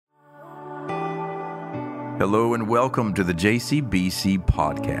Hello and welcome to the JCBC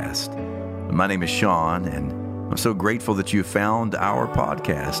podcast. My name is Sean, and I'm so grateful that you found our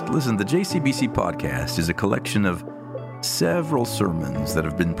podcast. Listen, the JCBC podcast is a collection of several sermons that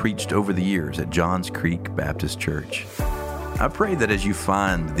have been preached over the years at Johns Creek Baptist Church. I pray that as you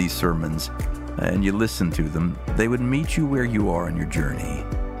find these sermons and you listen to them, they would meet you where you are in your journey.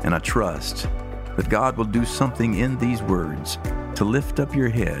 And I trust that God will do something in these words to lift up your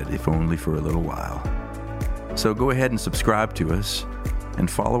head, if only for a little while. So go ahead and subscribe to us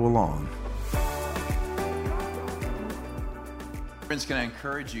and follow along. Friends, can I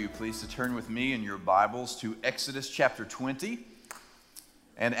encourage you, please, to turn with me in your Bibles to Exodus chapter 20.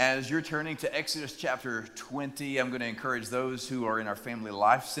 And as you're turning to Exodus chapter 20, I'm going to encourage those who are in our Family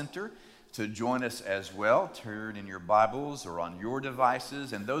Life Center to join us as well. Turn in your Bibles or on your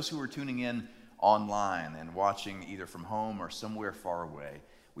devices. And those who are tuning in online and watching either from home or somewhere far away,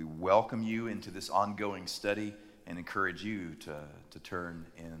 we welcome you into this ongoing study and encourage you to turn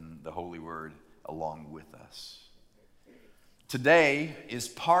in the Holy Word along with us. Today is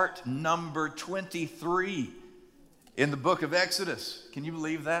part number 23 in the book of Exodus. Can you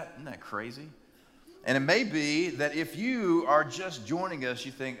believe that? Isn't that crazy? And it may be that if you are just joining us,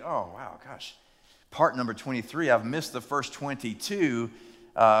 you think, oh, wow, gosh, part number 23, I've missed the first 22.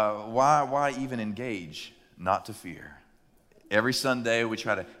 Why even engage? Not to fear. Every Sunday, we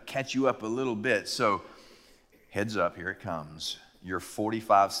try to catch you up a little bit. So, heads up, here it comes. Your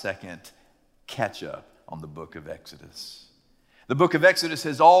 45-second catch-up on the book of Exodus. The book of Exodus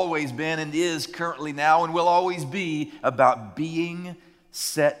has always been and is currently now and will always be about being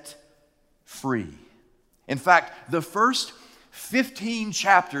set free. In fact, the first 15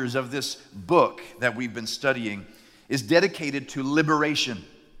 chapters of this book that we've been studying is dedicated to liberation,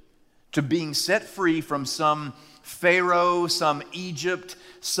 to being set free from some Pharaoh, some Egypt,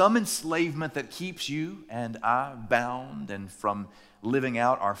 some enslavement that keeps you and I bound, and from living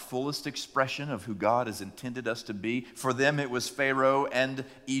out our fullest expression of who God has intended us to be. For them, it was Pharaoh and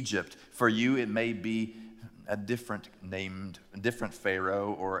Egypt. For you, it may be a different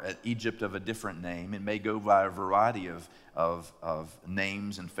Pharaoh or an Egypt of a different name. It may go by a variety of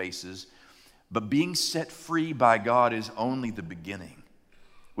names and faces. But being set free by God is only the beginning.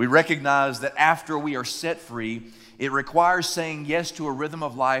 We recognize that after we are set free, it requires saying yes to a rhythm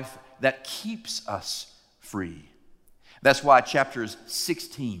of life that keeps us free. That's why chapters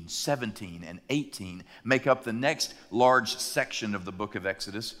 16, 17, and 18 make up the next large section of the book of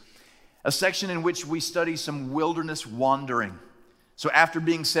Exodus, a section in which we study some wilderness wandering. So after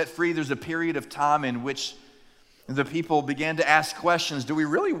being set free, there's a period of time in which the people began to ask questions. Do we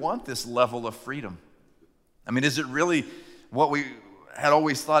really want this level of freedom? I mean, is it really what we had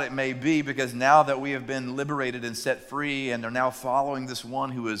always thought it may be? Because now that we have been liberated and set free and are now following this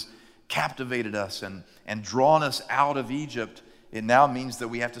one who has captivated us and drawn us out of Egypt, it now means that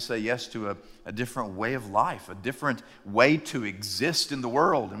we have to say yes to a different way of life, a different way to exist in the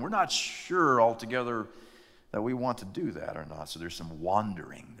world. And we're not sure altogether that we want to do that or not. So there's some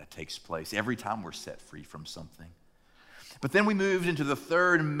wandering that takes place every time we're set free from something. But then we moved into the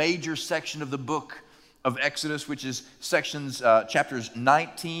third major section of the book of Exodus, which is chapters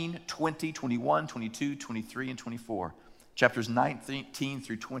 19, 20, 21, 22, 23, and 24. Chapters 19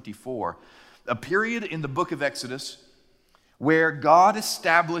 through 24. A period in the book of Exodus where God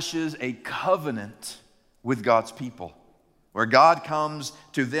establishes a covenant with God's people. Where God comes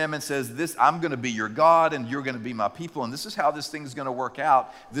to them and says, I'm going to be your God and you're going to be my people, and this is how this thing's going to work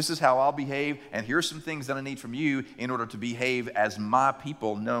out. This is how I'll behave, and here's some things that I need from you in order to behave as my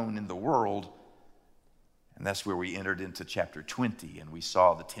people known in the world. And that's where we entered into chapter 20, and we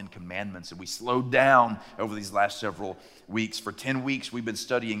saw the 10 Commandments, and we slowed down over these last several weeks. For 10 weeks, we've been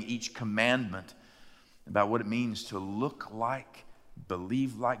studying each commandment about what it means to look like,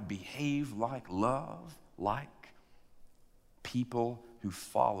 believe like, behave like, love like people who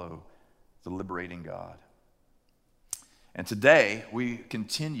follow the liberating God. And today, we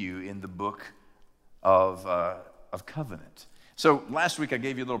continue in the book of covenant. So last week, I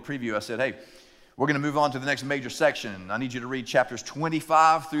gave you a little preview. I said, hey, we're going to move on to the next major section. I need you to read chapters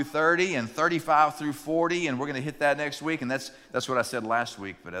 25 through 30 and 35 through 40, and we're going to hit that next week. And that's what I said last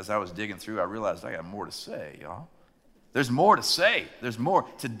week, but as I was digging through, I realized I got more to say, y'all. There's more to say. There's more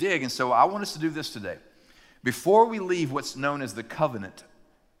to dig, and so I want us to do this today. Before we leave what's known as the covenant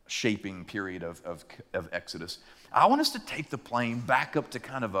shaping period of Exodus, I want us to take the plane back up to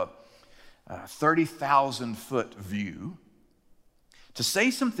kind of a 30,000-foot view to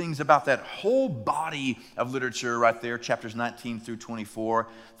say some things about that whole body of literature right there, chapters 19 through 24,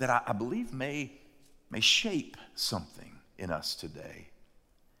 that I believe may shape something in us today.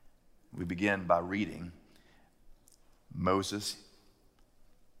 We begin by reading Moses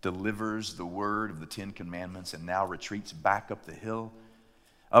delivers the word of the Ten Commandments and now retreats back up the hill,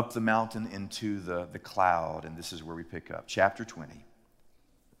 up the mountain into the cloud. And this is where we pick up. Chapter 20,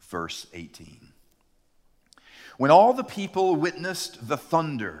 verse 18. When all the people witnessed the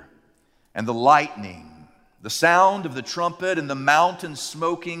thunder and the lightning, the sound of the trumpet and the mountain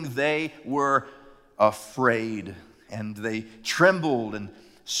smoking, they were afraid, and they trembled and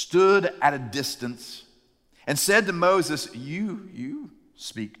stood at a distance and said to Moses, You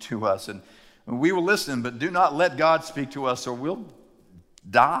speak to us, and we will listen, but do not let God speak to us, or we'll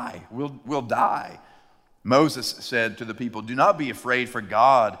die. We'll die. Moses said to the people, Do not be afraid, for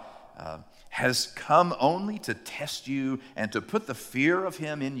God has come only to test you and to put the fear of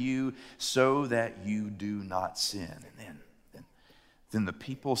him in you so that you do not sin. And then the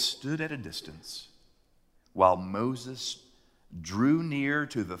people stood at a distance while Moses drew near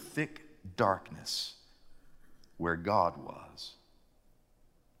to the thick darkness where God was.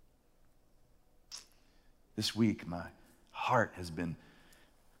 This week, my heart has been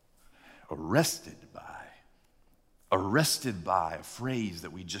arrested by a phrase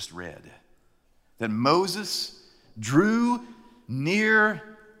that we just read. That Moses drew near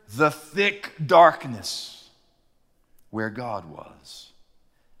the thick darkness where God was.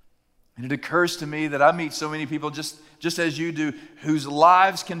 And it occurs to me that I meet so many people, just as you do, whose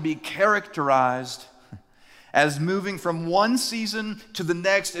lives can be characterized as moving from one season to the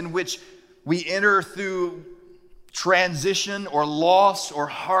next, in which we enter through transition or loss or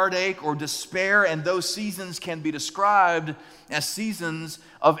heartache or despair, and those seasons can be described as seasons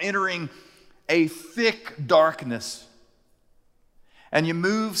of entering a thick darkness. And you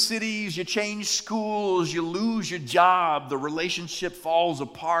move cities, you change schools, you lose your job, the relationship falls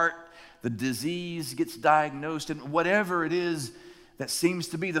apart, the disease gets diagnosed, and whatever it is that seems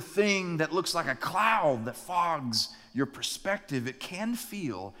to be the thing that looks like a cloud that fogs your perspective, it can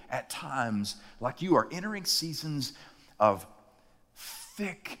feel at times like you are entering seasons of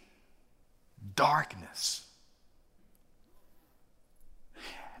thick darkness.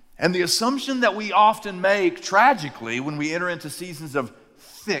 And the assumption that we often make, tragically, when we enter into seasons of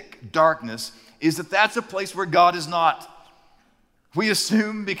thick darkness, is that that's a place where God is not. We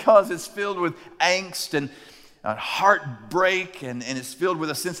assume because it's filled with angst and heartbreak and it's filled with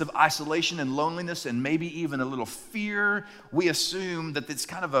a sense of isolation and loneliness and maybe even a little fear, we assume that it's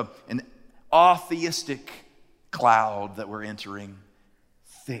kind of an atheistic cloud that we're entering,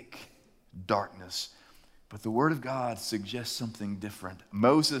 thick darkness. But the Word of God suggests something different.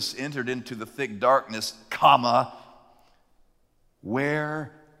 Moses entered into the thick darkness,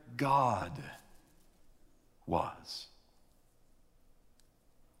 where God was.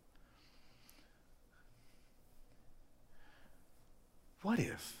 What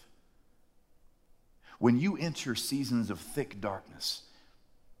if, when you enter seasons of thick darkness,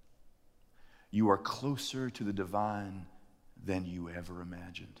 you are closer to the divine than you ever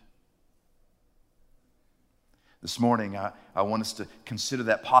imagined? This morning, I want us to consider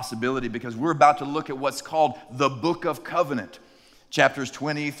that possibility because we're about to look at what's called the Book of Covenant, chapters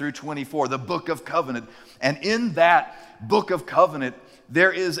 20 through 24, the Book of Covenant. And in that Book of Covenant,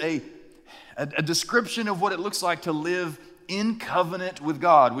 there is a description of what it looks like to live in covenant with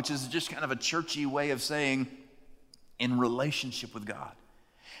God, which is just kind of a churchy way of saying in relationship with God.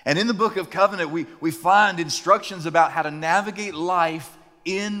 And in the Book of Covenant, we find instructions about how to navigate life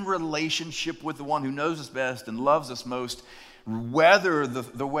in relationship with the one who knows us best and loves us most, whether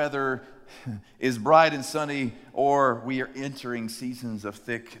the weather is bright and sunny or we are entering seasons of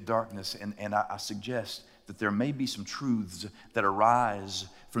thick darkness. And I suggest that there may be some truths that arise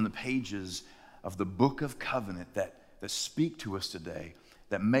from the pages of the Book of Covenant that speak to us today,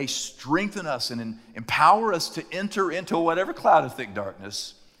 that may strengthen us and empower us to enter into whatever cloud of thick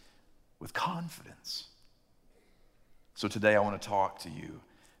darkness with confidence. So today I want to talk to you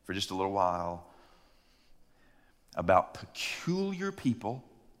for just a little while about peculiar people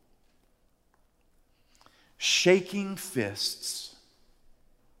shaking fists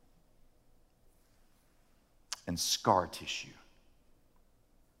and scar tissue.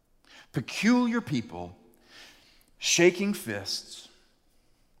 Peculiar people shaking fists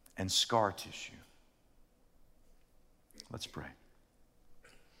and scar tissue. Let's pray.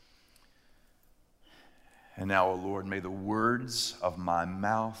 And now, O Lord, may the words of my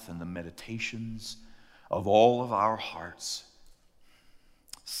mouth and the meditations of all of our hearts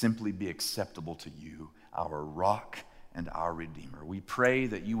simply be acceptable to you, our rock and our Redeemer. We pray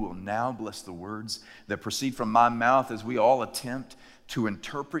that you will now bless the words that proceed from my mouth as we all attempt to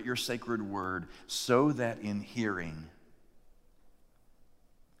interpret your sacred word so that in hearing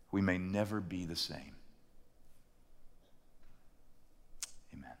we may never be the same.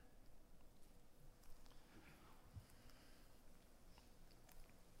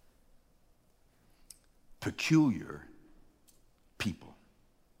 peculiar people.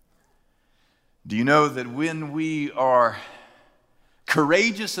 Do you know that when we are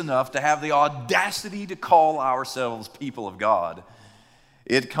courageous enough to have the audacity to call ourselves people of God,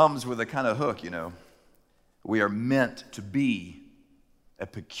 it comes with a kind of hook, We are meant to be a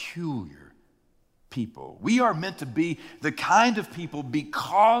peculiar people. We are meant to be the kind of people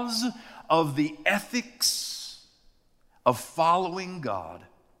because of the ethics of following God,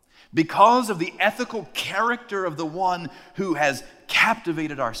 because of the ethical character of the one who has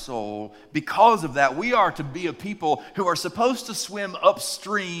captivated our soul. Because of that, we are to be a people who are supposed to swim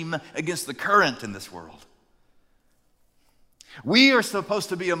upstream against the current in this world. We are supposed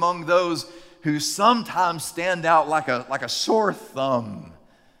to be among those who sometimes stand out like a sore thumb,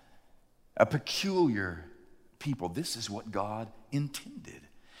 a peculiar people. This is what God intended.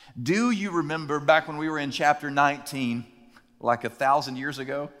 Do you remember back when we were in chapter 19, like 1,000 years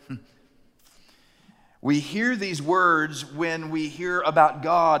ago? We hear these words when we hear about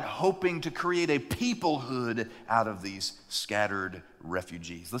God hoping to create a peoplehood out of these scattered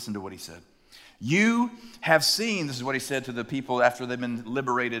refugees. Listen to what he said. You have seen, this is what he said to the people after they've been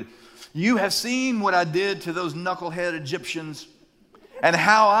liberated, you have seen what I did to those knucklehead Egyptians and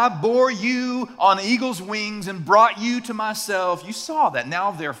how I bore you on eagle's wings and brought you to myself. You saw that.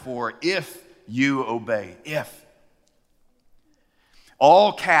 Now, therefore, if you obey, if,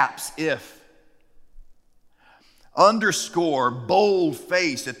 all caps, if, underscore, bold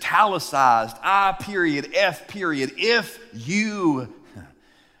face, italicized, I period, F period, if you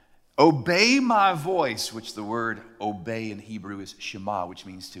obey my voice, which the word obey in Hebrew is shema, which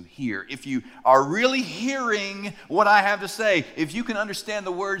means to hear. If you are really hearing what I have to say, if you can understand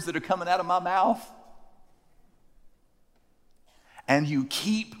the words that are coming out of my mouth, and you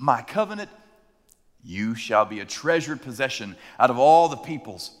keep my covenant, you shall be a treasured possession out of all the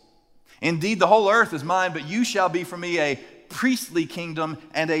peoples. Indeed, the whole earth is mine, but you shall be for me a priestly kingdom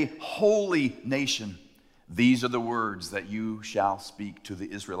and a holy nation. These are the words that you shall speak to the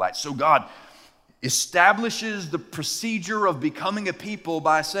Israelites. So God establishes the procedure of becoming a people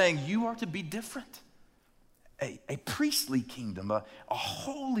by saying you are to be different. A priestly kingdom, a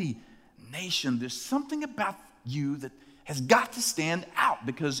holy nation. There's something about you that has got to stand out,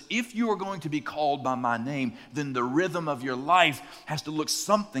 because if you are going to be called by my name, then the rhythm of your life has to look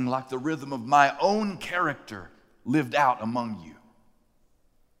something like the rhythm of my own character lived out among you.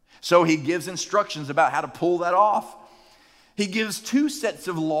 So he gives instructions about how to pull that off. He gives two sets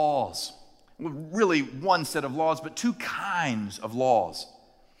of laws, really one set of laws, but two kinds of laws.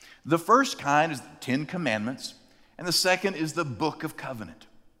 The first kind is the 10 Commandments, and the second is the Book of Covenant.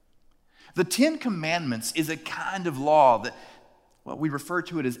 The 10 Commandments is a kind of law that, well, we refer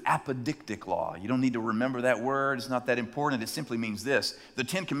to it as apodictic law. You don't need to remember that word. It's not that important. It simply means this. The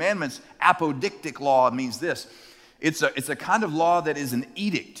 10 Commandments, apodictic law, means this. It's a kind of law that is an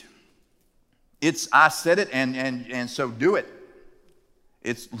edict. It's, I said it, and so do it.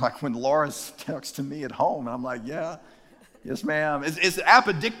 It's like when Laura talks to me at home, and I'm like, yeah, yes, ma'am. It's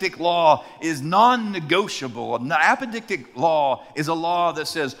apodictic law is non-negotiable. Apodictic law is a law that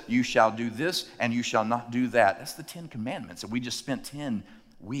says you shall do this and you shall not do that. That's the 10 Commandments, and we just spent 10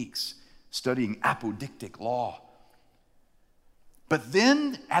 weeks studying apodictic law. But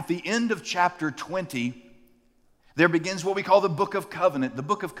then at the end of chapter 20, there begins what we call the Book of Covenant. The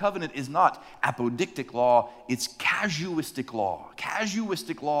Book of Covenant is not apodictic law, it's casuistic law.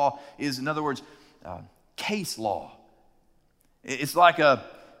 Casuistic law is, in other words, case law. It's like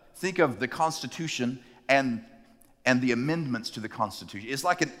think of the Constitution and the amendments to the Constitution. It's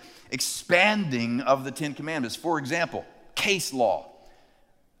like an expanding of the 10 Commandments. For example, case law.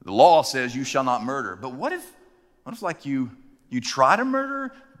 The law says you shall not murder. But what if like you try to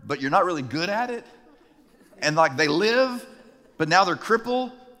murder, but you're not really good at it? And like they live, but now they're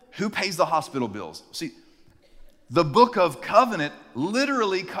crippled? Who pays the hospital bills? See, the Book of Covenant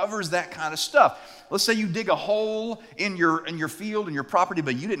literally covers that kind of stuff. Let's say you dig a hole in your field, in your property,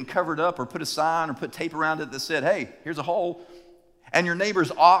 but you didn't cover it up or put a sign or put tape around it that said, hey, here's a hole. And your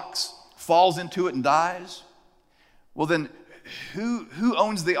neighbor's ox falls into it and dies. Well, then who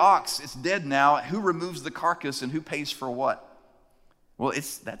owns the ox? It's dead now. Who removes the carcass and who pays for what? Well,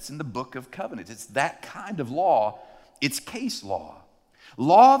 that's in the Book of Covenant. It's that kind of law. It's case law.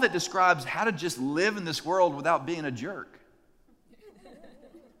 Law that describes how to just live in this world without being a jerk.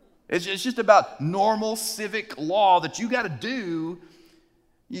 It's just about normal civic law that you got to do.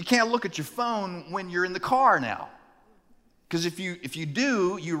 You can't look at your phone when you're in the car now. Because if you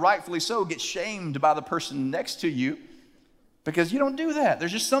do, you rightfully so get shamed by the person next to you because you don't do that.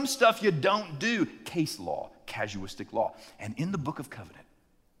 There's just some stuff you don't do. Case law, casuistic law. And in the Book of Covenant,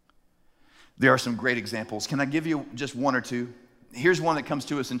 There are some great examples. Can I give you just one or two? Here's one that comes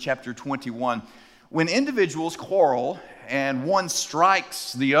to us in chapter 21. When individuals quarrel and one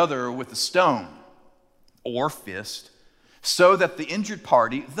strikes the other with a stone or fist, so that the injured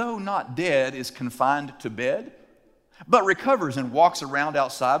party, though not dead, is confined to bed, but recovers and walks around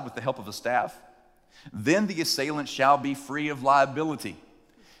outside with the help of a staff, then the assailant shall be free of liability,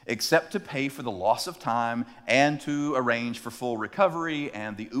 except to pay for the loss of time and to arrange for full recovery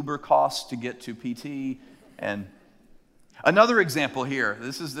and the Uber costs to get to PT. And another example here,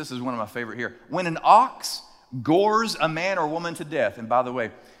 this is one of my favorite here. When an ox gores a man or woman to death, and by the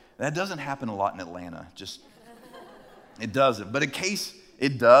way, that doesn't happen a lot in Atlanta, it doesn't. But in case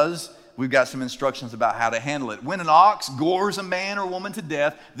it does, we've got some instructions about how to handle it. When an ox gores a man or woman to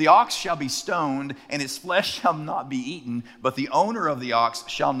death, the ox shall be stoned, and its flesh shall not be eaten, but the owner of the ox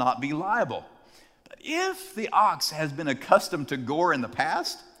shall not be liable. But if the ox has been accustomed to gore in the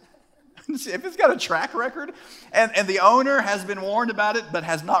past, if it's got a track record, and the owner has been warned about it, but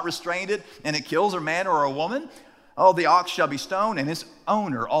has not restrained it, and it kills a man or a woman, the ox shall be stoned, and its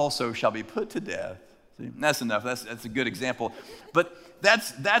owner also shall be put to death. See, that's enough. That's a good example. But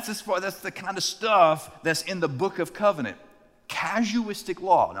that's the kind of stuff that's in the book of covenant. Casuistic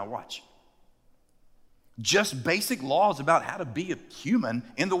law. Now watch. Just basic laws about how to be a human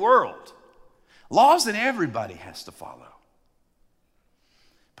in the world. Laws that everybody has to follow.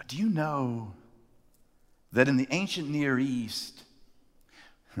 But do you know that in the ancient Near East,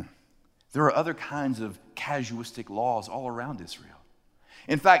 there are other kinds of casuistic laws all around Israel?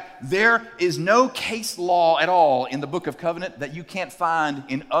 In fact, there is no case law at all in the Book of Covenant that you can't find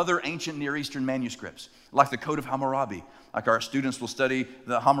in other ancient Near Eastern manuscripts, like the Code of Hammurabi. Like our students will study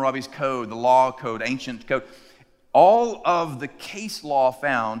the Hammurabi's code, the law code, ancient code. All of the case law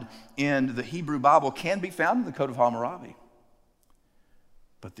found in the Hebrew Bible can be found in the Code of Hammurabi.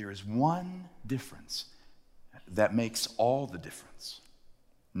 But there is one difference that makes all the difference.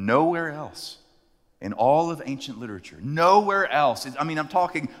 Nowhere else in all of ancient literature, nowhere else, I'm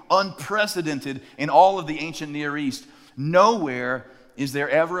talking unprecedented in all of the ancient Near East, nowhere is there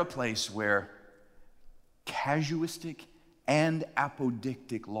ever a place where casuistic and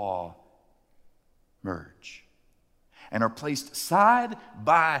apodictic law merge and are placed side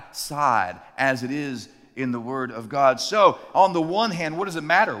by side as it is in the Word of God. So, on the one hand, what does it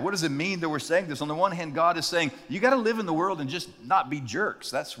matter? What does it mean that we're saying this? On the one hand, God is saying, you got to live in the world and just not be jerks.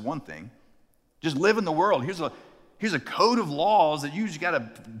 That's one thing. Just live in the world. Here's a code of laws that you just got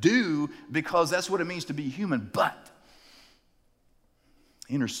to do because that's what it means to be human. But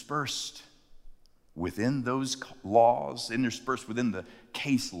interspersed within those laws, interspersed within the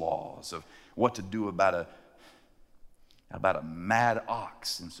case laws of what to do about a mad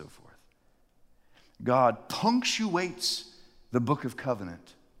ox and so forth, God punctuates the Book of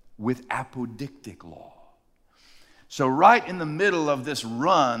Covenant with apodictic law. So right in the middle of this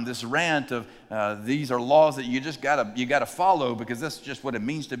rant of these are laws that you gotta follow because that's just what it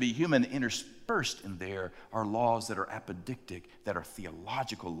means to be human, interspersed in there are laws that are apodictic, that are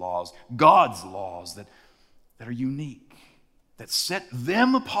theological laws, God's laws that are unique, that set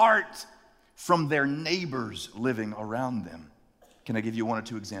them apart from their neighbors living around them. Can I give you one or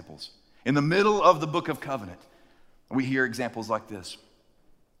two examples? In the middle of the Book of Covenant, we hear examples like this.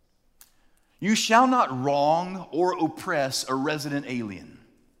 You shall not wrong or oppress a resident alien.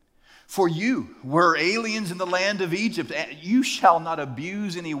 For you were aliens in the land of Egypt, and you shall not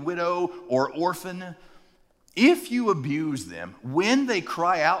abuse any widow or orphan. If you abuse them, when they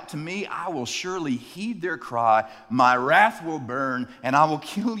cry out to me, I will surely heed their cry. My wrath will burn, and I will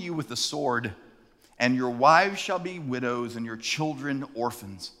kill you with the sword. And your wives shall be widows, and your children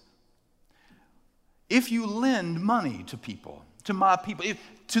orphans. If you lend money to people, to my people,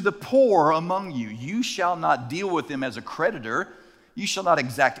 to the poor among you, you shall not deal with them as a creditor. You shall not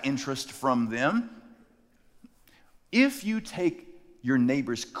exact interest from them. If you take your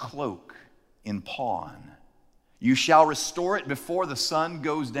neighbor's cloak in pawn, you shall restore it before the sun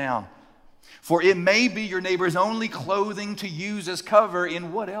goes down. For it may be your neighbor's only clothing to use as cover.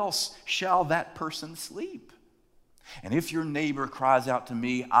 In what else shall that person sleep? And if your neighbor cries out to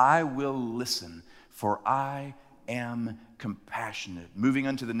me, I will listen, for I am compassionate. Moving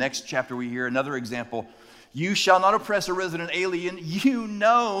on to the next chapter, we hear another example. You shall not oppress a resident alien. You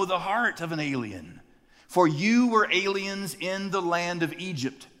know the heart of an alien. For you were aliens in the land of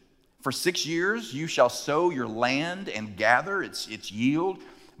Egypt. For 6 years you shall sow your land and gather its yield.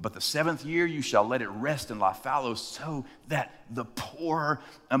 But the 7th year you shall let it rest and lie fallow, so that the poor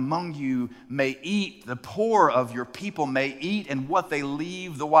among you may eat. The poor of your people may eat, and what they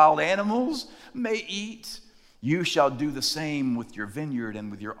leave the wild animals may eat. You shall do the same with your vineyard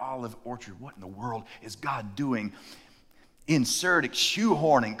and with your olive orchard. What in the world is God doing? Inserting,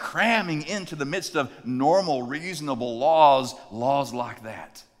 shoehorning, cramming into the midst of normal, reasonable laws like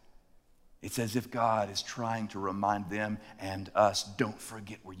that. It's as if God is trying to remind them and us, don't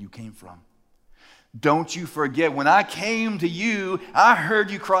forget where you came from. Don't you forget, when I came to you, I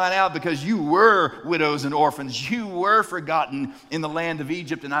heard you crying out because you were widows and orphans. You were forgotten in the land of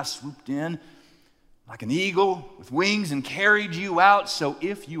Egypt, and I swooped in like an eagle with wings and carried you out. So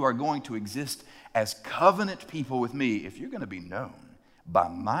if you are going to exist as covenant people with me, if you're going to be known by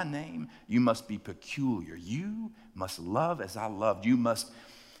my name, you must be peculiar. You must love as I loved. You must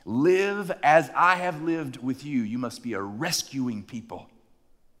live as I have lived with you. You must be a rescuing people.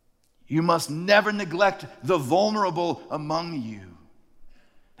 You must never neglect the vulnerable among you.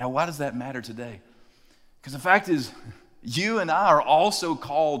 Now, why does that matter today? Because the fact is, you and I are also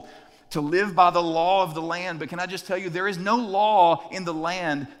called to live by the law of the land. But can I just tell you, there is no law in the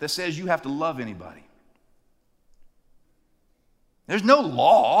land that says you have to love anybody. There's no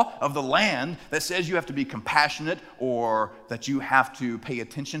law of the land that says you have to be compassionate or that you have to pay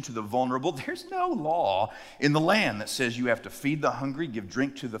attention to the vulnerable. There's no law in the land that says you have to feed the hungry, give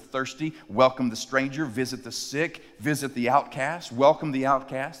drink to the thirsty, welcome the stranger, visit the sick, visit the outcast, welcome the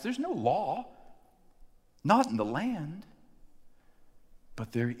outcast. There's no law. Not in the land.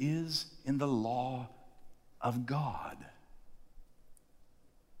 But there is in the law of God.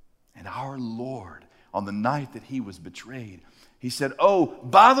 And our Lord, on the night that he was betrayed, he said, oh,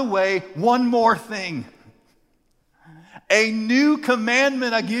 by the way, one more thing. A new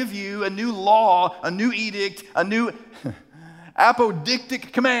commandment I give you, a new law, a new edict, a new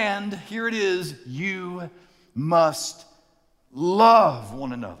apodictic command. Here it is. You must love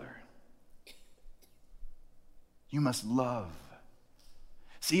one another. You must love.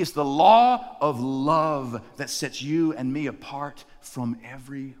 See, it's the law of love that sets you and me apart from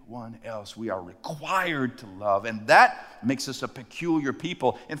everyone else. We are required to love, and that makes us a peculiar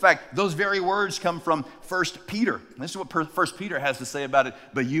people. In fact, those very words come from 1 Peter. This is what 1 Peter has to say about it.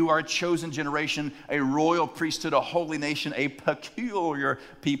 But you are a chosen generation, a royal priesthood, a holy nation, a peculiar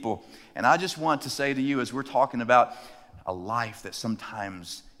people. And I just want to say to you, as we're talking about a life that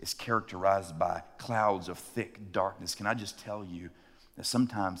sometimes is characterized by clouds of thick darkness, can I just tell you, that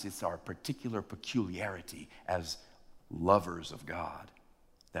sometimes it's our particular peculiarity as lovers of God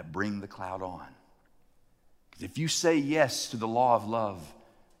that bring the cloud on. Because if you say yes to the law of love,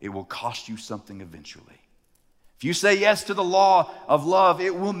 it will cost you something eventually. If you say yes to the law of love,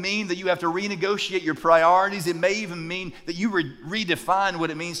 it will mean that you have to renegotiate your priorities. It may even mean that you redefine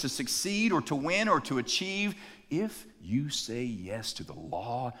what it means to succeed or to win or to achieve. If you say yes to the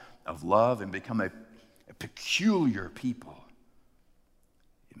law of love and become a peculiar people,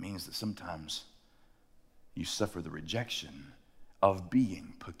 it means that sometimes you suffer the rejection of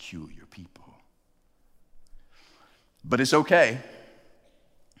being peculiar people. But it's okay,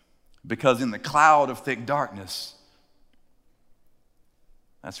 because in the cloud of thick darkness,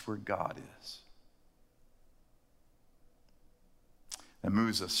 that's where God is. That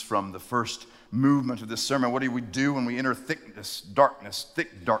moves us from the first movement of this sermon. What do we do when we enter thick darkness?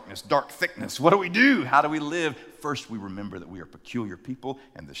 Dark thickness. What do we do? How do we live? First, we remember that we are peculiar people,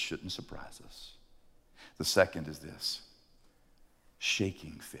 and this shouldn't surprise us. The second is this: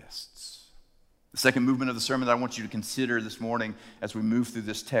 shaking fists. The second movement of the sermon that I want you to consider this morning as we move through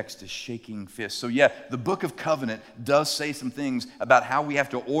this text is shaking fists. So yeah, the book of covenant does say some things about how we have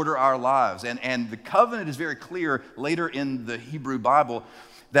to order our lives. And the covenant is very clear later in the Hebrew Bible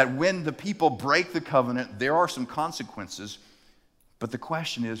that when the people break the covenant, there are some consequences. But the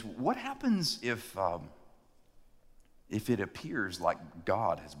question is, what happens if it appears like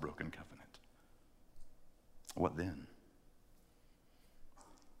God has broken covenant? What then?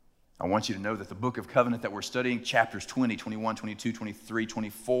 I want you to know that the book of covenant that we're studying, chapters 20, 21, 22, 23,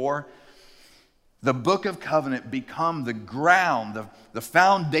 24, the book of covenant become the ground, the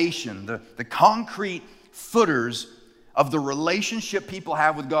foundation, the concrete footers of the relationship people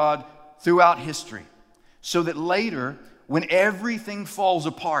have with God throughout history. So that later, when everything falls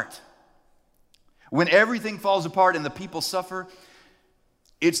apart and the people suffer,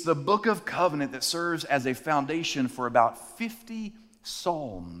 it's the book of covenant that serves as a foundation for about 50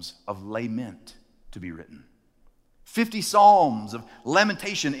 psalms of lament to be written. 50 psalms of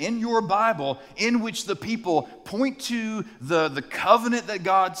lamentation in your Bible in which the people point to the covenant that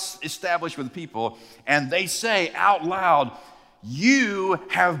God established with the people, and they say out loud, "You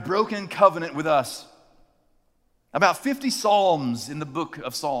have broken covenant with us." About 50 psalms in the book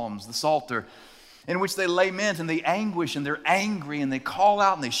of Psalms, the Psalter. in which they lament and they anguish and they're angry and they call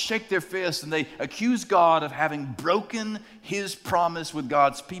out and they shake their fists and they accuse God of having broken his promise with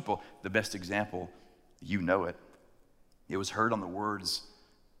God's people. The best example, you know it. It was heard on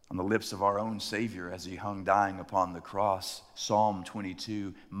the lips of our own Savior as he hung dying upon the cross. Psalm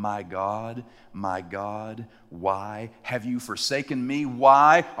 22, my God, why have you forsaken me?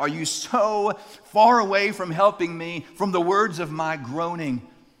 Why are you so far away from helping me, from the words of my groaning?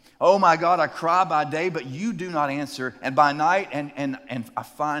 Oh my God, I cry by day, but you do not answer, and by night, and I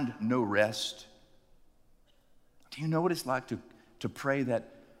find no rest. Do you know what it's like to pray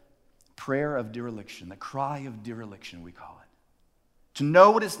that prayer of dereliction, the cry of dereliction, we call it? To know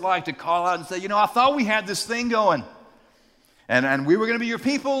what it's like to call out and say, I thought we had this thing going. And we were going to be your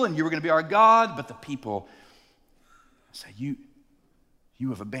people, and you were going to be our God, but the people say, you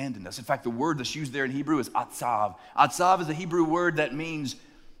have abandoned us. In fact, the word that's used there in Hebrew is atzav. Atzav is a Hebrew word that means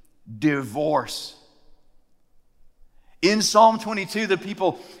divorce. In Psalm 22, the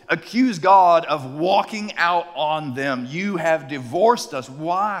people accuse God of walking out on them. You have divorced us.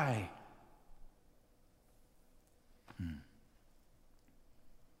 Why?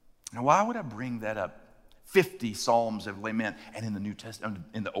 Now, why would I bring that up? 50 Psalms of lament, and in the New Testament,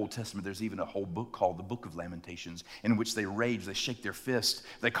 in the Old Testament, there's even a whole book called the Book of Lamentations, in which they rage, they shake their fists,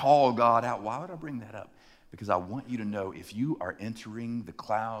 they call God out. Why would I bring that up? Because I want you to know, if you are entering the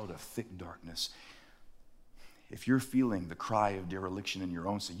cloud of thick darkness, if you're feeling the cry of dereliction in your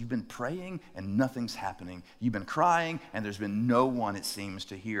own sin, you've been praying and nothing's happening, you've been crying and there's been no one, it seems,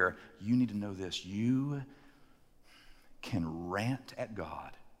 to hear, you need to know this: you can rant at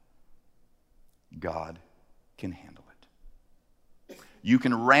God. God can handle it. You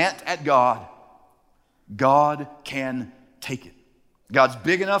can rant at God. God can take it. God's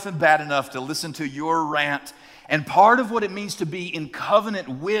big enough and bad enough to listen to your rant. And part of what it means to be in covenant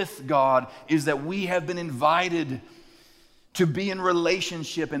with God is that we have been invited to be in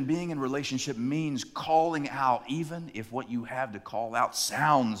relationship, and being in relationship means calling out, even if what you have to call out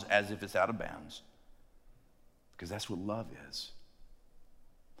sounds as if it's out of bounds. Because that's what love is.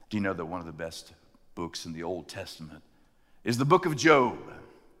 Do you know that one of the best books in the Old Testament is the book of Job?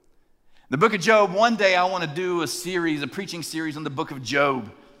 The book of Job, one day I want to do a preaching series on the book of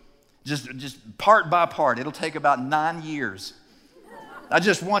Job. Just part by part. It'll take about 9 years. I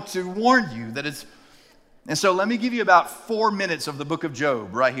just want to warn you that it's... And so let me give you about 4 minutes of the book of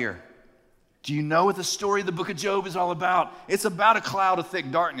Job right here. Do you know what the story of the book of Job is all about? It's about a cloud of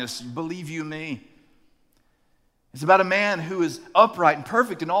thick darkness, believe you me. It's about a man who is upright and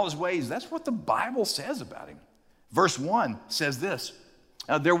perfect in all his ways. That's what the Bible says about him. Verse 1 says this: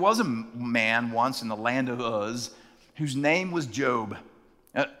 there was a man once in the land of Uz whose name was Job.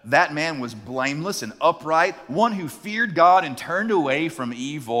 That man was blameless and upright, one who feared God and turned away from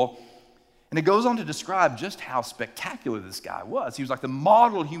evil. And it goes on to describe just how spectacular this guy was. He was like the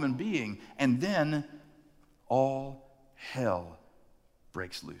model human being. And then all hell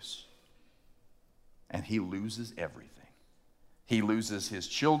breaks loose. And he loses everything. He loses his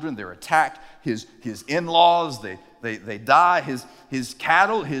children. They're attacked. His in-laws, they die. His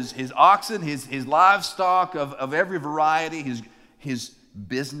cattle, his oxen, his livestock of every variety, his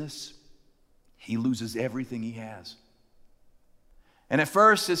business. He loses everything he has. And at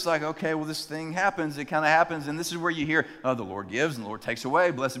first, it's like, okay, well, this thing happens. It kind of happens. And this is where you hear, oh, the Lord gives and the Lord takes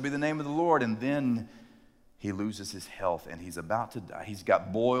away. Blessed be the name of the Lord. And then he loses his health and he's about to die. He's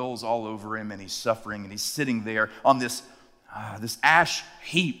got boils all over him and he's suffering, and he's sitting there on this ash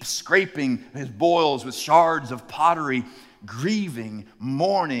heap, scraping his boils with shards of pottery, grieving,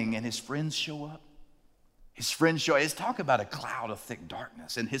 mourning, and his friends show up. It's talk about a cloud of thick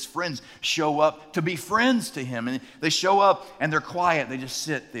darkness, and his friends show up to be friends to him, and they show up and they're quiet. They just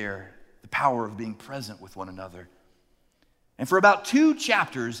sit there, the power of being present with one another. And for about 2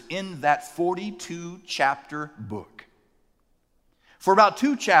 chapters in that 42-chapter book, for about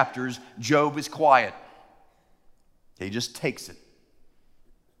 2 chapters, Job is quiet. He just takes it.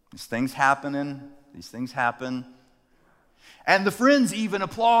 These things happen. And the friends even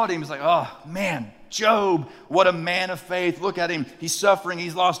applaud him. It's like, oh, man, Job, what a man of faith. Look at him. He's suffering.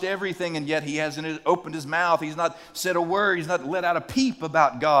 He's lost everything, and yet he hasn't opened his mouth. He's not said a word. He's not let out a peep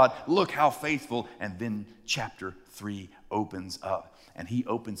about God. Look how faithful. And then chapter 3 opens up, and he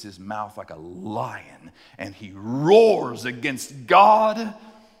opens his mouth like a lion, and he roars against God,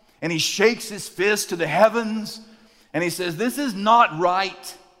 and he shakes his fist to the heavens, and he says, this is not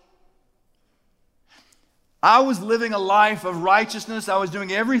right. I was living a life of righteousness. I was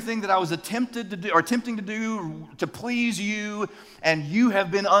doing everything that I was attempting to do to please you, and you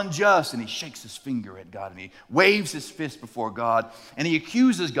have been unjust. And he shakes his finger at God, and he waves his fist before God, and he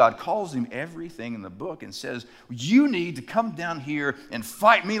accuses God, calls him everything in the book, and says, you need to come down here and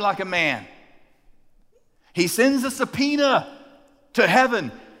fight me like a man. He sends a subpoena to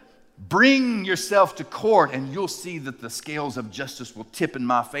heaven. Bring yourself to court, and you'll see that the scales of justice will tip in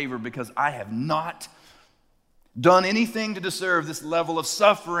my favor, because I have not done anything to deserve this level of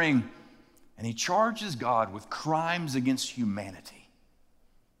suffering. And he charges God with crimes against humanity.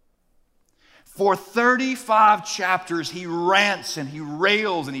 For 35 chapters, he rants and he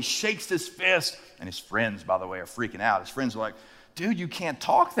rails and he shakes his fist. And his friends, by the way, are freaking out. His friends are like, dude, you can't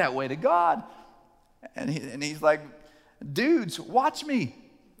talk that way to God. And he's like, dudes, watch me.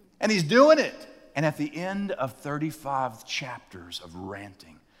 And he's doing it. And at the end of 35 chapters of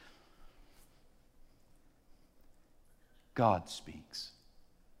ranting, God speaks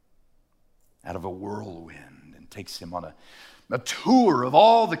out of a whirlwind and takes him on a tour of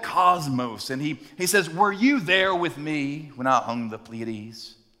all the cosmos. And he says, were you there with me when I hung the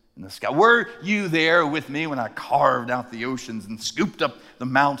Pleiades in the sky? Were you there with me when I carved out the oceans and scooped up the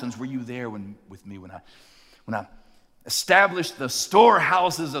mountains? Were you there with me when I established the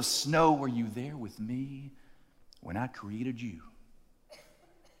storehouses of snow? Were you there with me when I created you?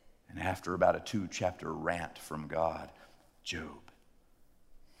 And after about a 2-chapter rant from God, Job,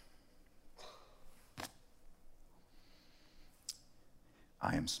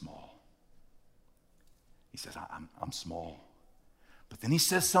 I am small. He says, I'm small. But then he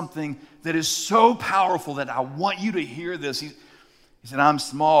says something that is so powerful that I want you to hear this. He said, I'm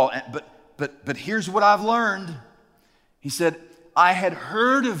small, but here's what I've learned. He said, I had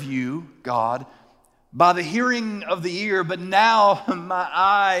heard of you, God, by the hearing of the ear, but now my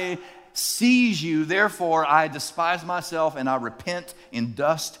eye sees you. Therefore, I despise myself and I repent in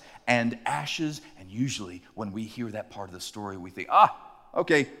dust and ashes. And usually when we hear that part of the story, we think,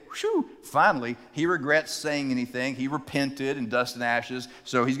 okay, whew, finally, he regrets saying anything. He repented in dust and ashes,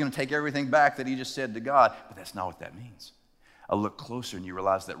 so he's going to take everything back that he just said to God. But that's not what that means. I look closer and you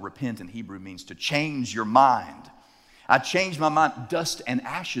realize that repent in Hebrew means to change your mind. I changed my mind. Dust and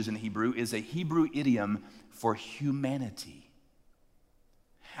ashes in Hebrew is a Hebrew idiom for humanity.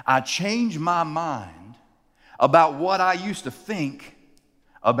 I changed my mind about what I used to think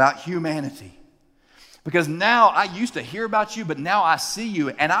about humanity. Because now I used to hear about you, but now I see you.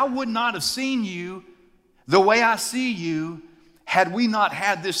 And I would not have seen you the way I see you had we not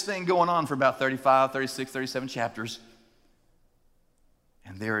had this thing going on for about 35, 36, 37 chapters.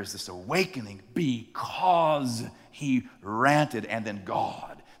 And there is this awakening because he ranted, and then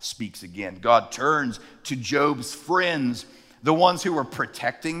God speaks again. God turns to Job's friends, the ones who were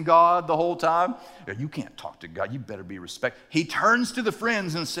protecting God the whole time. You can't talk to God. You better be respectful. He turns to the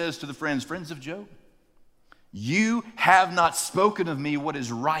friends and says to the friends, friends of Job, you have not spoken of me what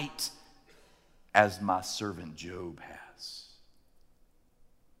is right, as my servant Job has.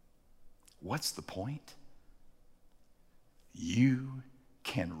 What's the point? You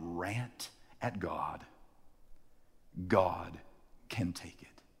can rant at God. God can take it.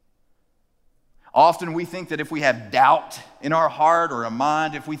 Often we think that if we have doubt in our heart or a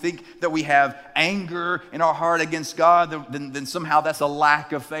mind, if we think that we have anger in our heart against God, then somehow that's a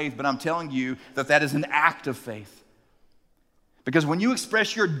lack of faith. But I'm telling you that is an act of faith. Because when you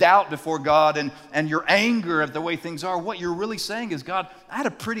express your doubt before God and your anger at the way things are, what you're really saying is, God, I had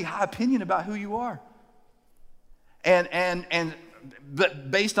a pretty high opinion about who you are.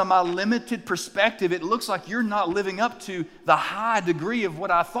 But based on my limited perspective, it looks like you're not living up to the high degree of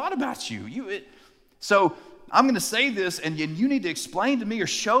what I thought about you. So I'm going to say this, and you need to explain to me or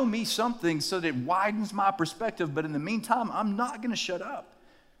show me something so that it widens my perspective. But in the meantime, I'm not going to shut up,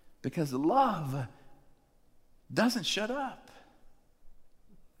 because love doesn't shut up.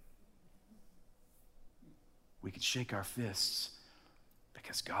 We can shake our fists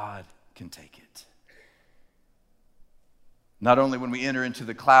because God can take it. Not only when we enter into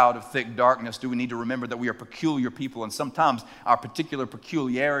the cloud of thick darkness do we need to remember that we are peculiar people, and sometimes our particular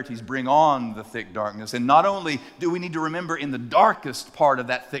peculiarities bring on the thick darkness. And not only do we need to remember in the darkest part of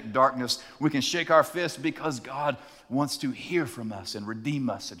that thick darkness, we can shake our fists because God wants to hear from us and redeem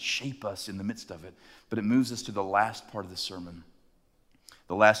us and shape us in the midst of it. But it moves us to the last part of the sermon.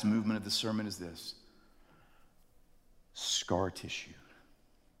 The last movement of the sermon is this: scar tissue.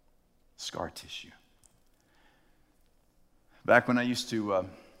 Scar tissue. Back when I used to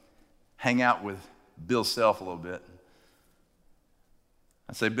hang out with Bill Self a little bit,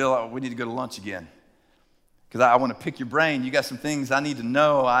 I'd say, Bill, we need to go to lunch again, because I want to pick your brain. You got some things I need to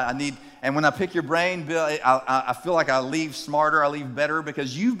know. I need And when I pick your brain, Bill, I feel like I leave smarter, I leave better,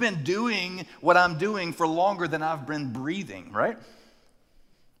 because you've been doing what I'm doing for longer than I've been breathing, right?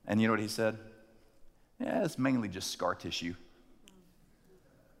 And you know what he said? Yeah, it's mainly just scar tissue.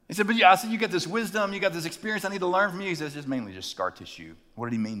 He said, but yeah, I said, you got this wisdom, you got this experience I need to learn from you. He says, it's mainly just scar tissue. What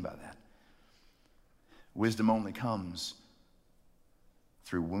did he mean by that? Wisdom only comes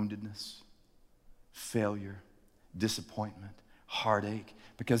through woundedness, failure, disappointment, heartache,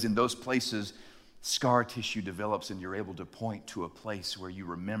 because in those places, scar tissue develops and you're able to point to a place where you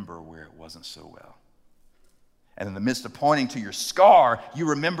remember where it wasn't so well. And in the midst of pointing to your scar, you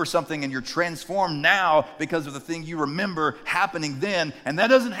remember something and you're transformed now because of the thing you remember happening then. And that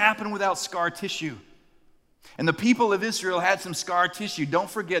doesn't happen without scar tissue. And the people of Israel had some scar tissue. Don't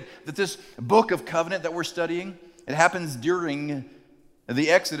forget that this book of covenant that we're studying, it happens during the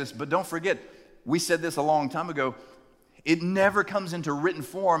Exodus. But don't forget, we said this a long time ago, it never comes into written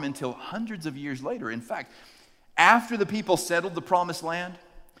form until hundreds of years later. In fact, after the people settled the promised land,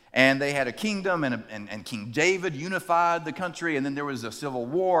 and they had a kingdom, and King David unified the country, and then there was a civil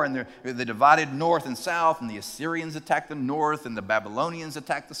war, and they divided north and south, and the Assyrians attacked the north, and the Babylonians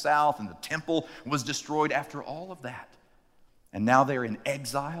attacked the south, and the temple was destroyed after all of that. And now they're in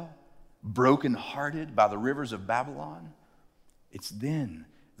exile, brokenhearted by the rivers of Babylon. It's then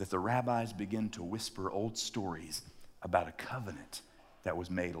that the rabbis begin to whisper old stories about a covenant that was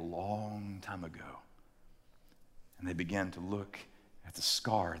made a long time ago. And they began to look at the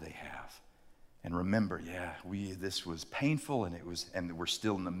scar they have and remember, this was painful, and we're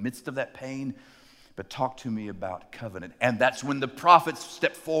still in the midst of that pain, but talk to me about covenant. And that's when the prophets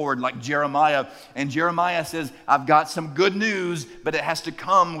step forward like Jeremiah, and Jeremiah says, I've got some good news, but it has to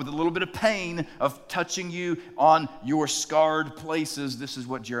come with a little bit of pain of touching you on your scarred places. This is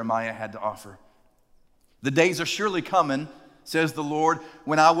what Jeremiah had to offer. The days are surely coming, says the Lord,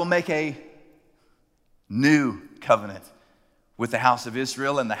 when I will make a new covenant with the house of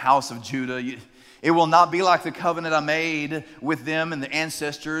Israel and the house of Judah. It will not be like the covenant I made with them and the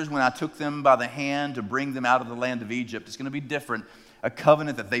ancestors when I took them by the hand to bring them out of the land of Egypt. It's going to be different. A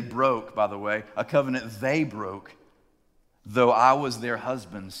covenant that they broke, by the way. A covenant they broke. Though I was their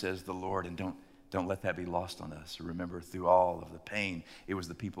husband, says the Lord. And don't let that be lost on us. Remember, through all of the pain, it was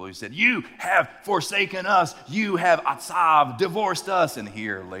the people who said, you have forsaken us. You have atzav, divorced us. And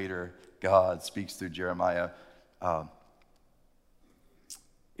here later, God speaks through Jeremiah.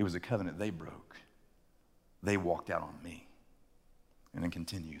 It was a covenant they broke. They walked out on me. And then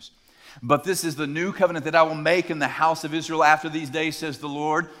continues. But this is the new covenant that I will make in the house of Israel after these days, says the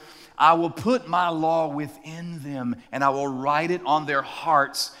Lord. I will put my law within them, and I will write it on their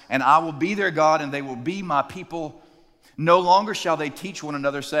hearts, and I will be their God, and they will be my people. No longer shall they teach one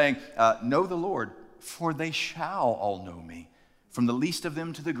another, saying, know the Lord, for they shall all know me, from the least of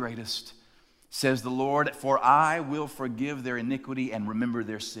them to the greatest. Says the Lord, for I will forgive their iniquity and remember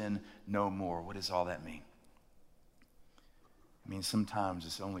their sin no more. What does all that mean? It means sometimes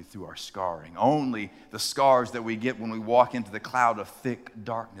it's only through our scarring, only the scars that we get when we walk into the cloud of thick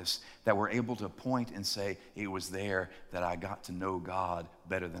darkness, that we're able to point and say, it was there that I got to know God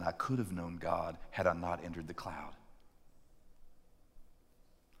better than I could have known God had I not entered the cloud.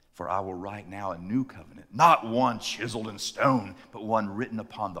 For I will write now a new covenant, not one chiseled in stone, but one written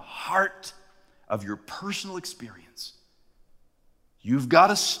upon the heart of your personal experience. You've got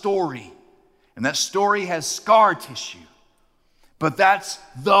a story, and that story has scar tissue, but that's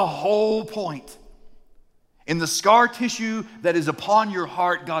the whole point. In the scar tissue that is upon your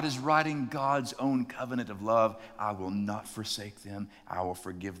heart, God is writing God's own covenant of love. I will not forsake them. I will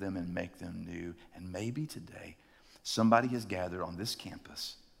forgive them and make them new. And maybe today, somebody has gathered on this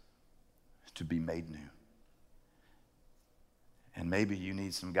campus to be made new. And maybe you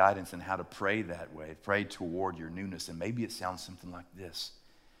need some guidance in how to pray that way, pray toward your newness. And maybe it sounds something like this.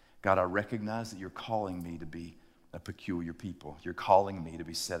 God, I recognize that you're calling me to be a peculiar people. You're calling me to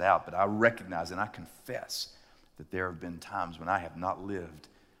be set out. But I recognize and I confess that there have been times when I have not lived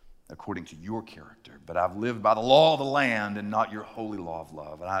according to your character, but I've lived by the law of the land and not your holy law of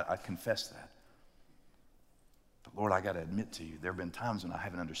love. And I confess that. But Lord, I got to admit to you, there have been times when I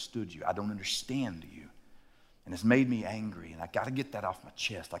haven't understood you. I don't understand you. And it's made me angry, and I got to get that off my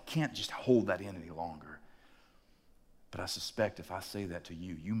chest. I can't just hold that in any longer. But I suspect if I say that to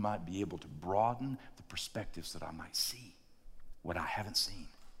you, you might be able to broaden the perspectives that I might see, what I haven't seen.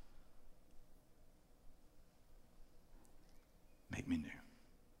 Make me new.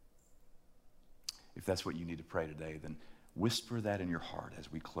 If that's what you need to pray today, then whisper that in your heart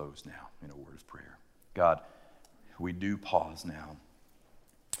as we close now in a word of prayer. God, we do pause now.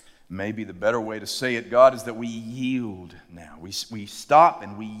 maybe the better way to say it, God, is that we yield now. We stop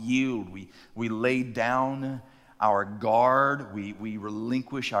and we yield. We lay down our guard. We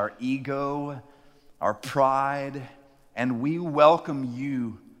relinquish our ego, our pride, and we welcome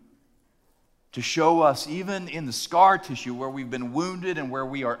you to show us, even in the scar tissue where we've been wounded and where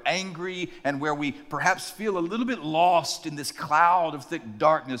we are angry and where we perhaps feel a little bit lost in this cloud of thick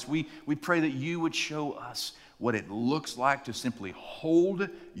darkness. We pray that you would show us what it looks like to simply hold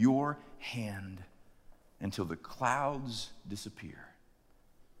your hand until the clouds disappear.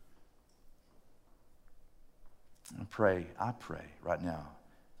 I pray right now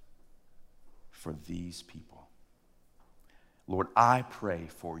for these people. Lord, I pray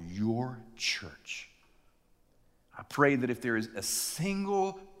for your church. I pray that if there is a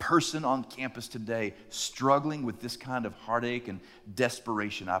single person on campus today struggling with this kind of heartache and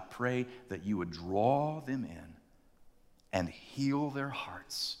desperation, I pray that you would draw them in and heal their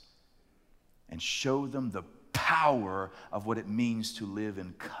hearts and show them the power of what it means to live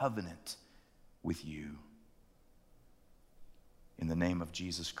in covenant with you. In the name of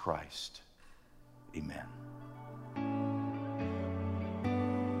Jesus Christ, amen.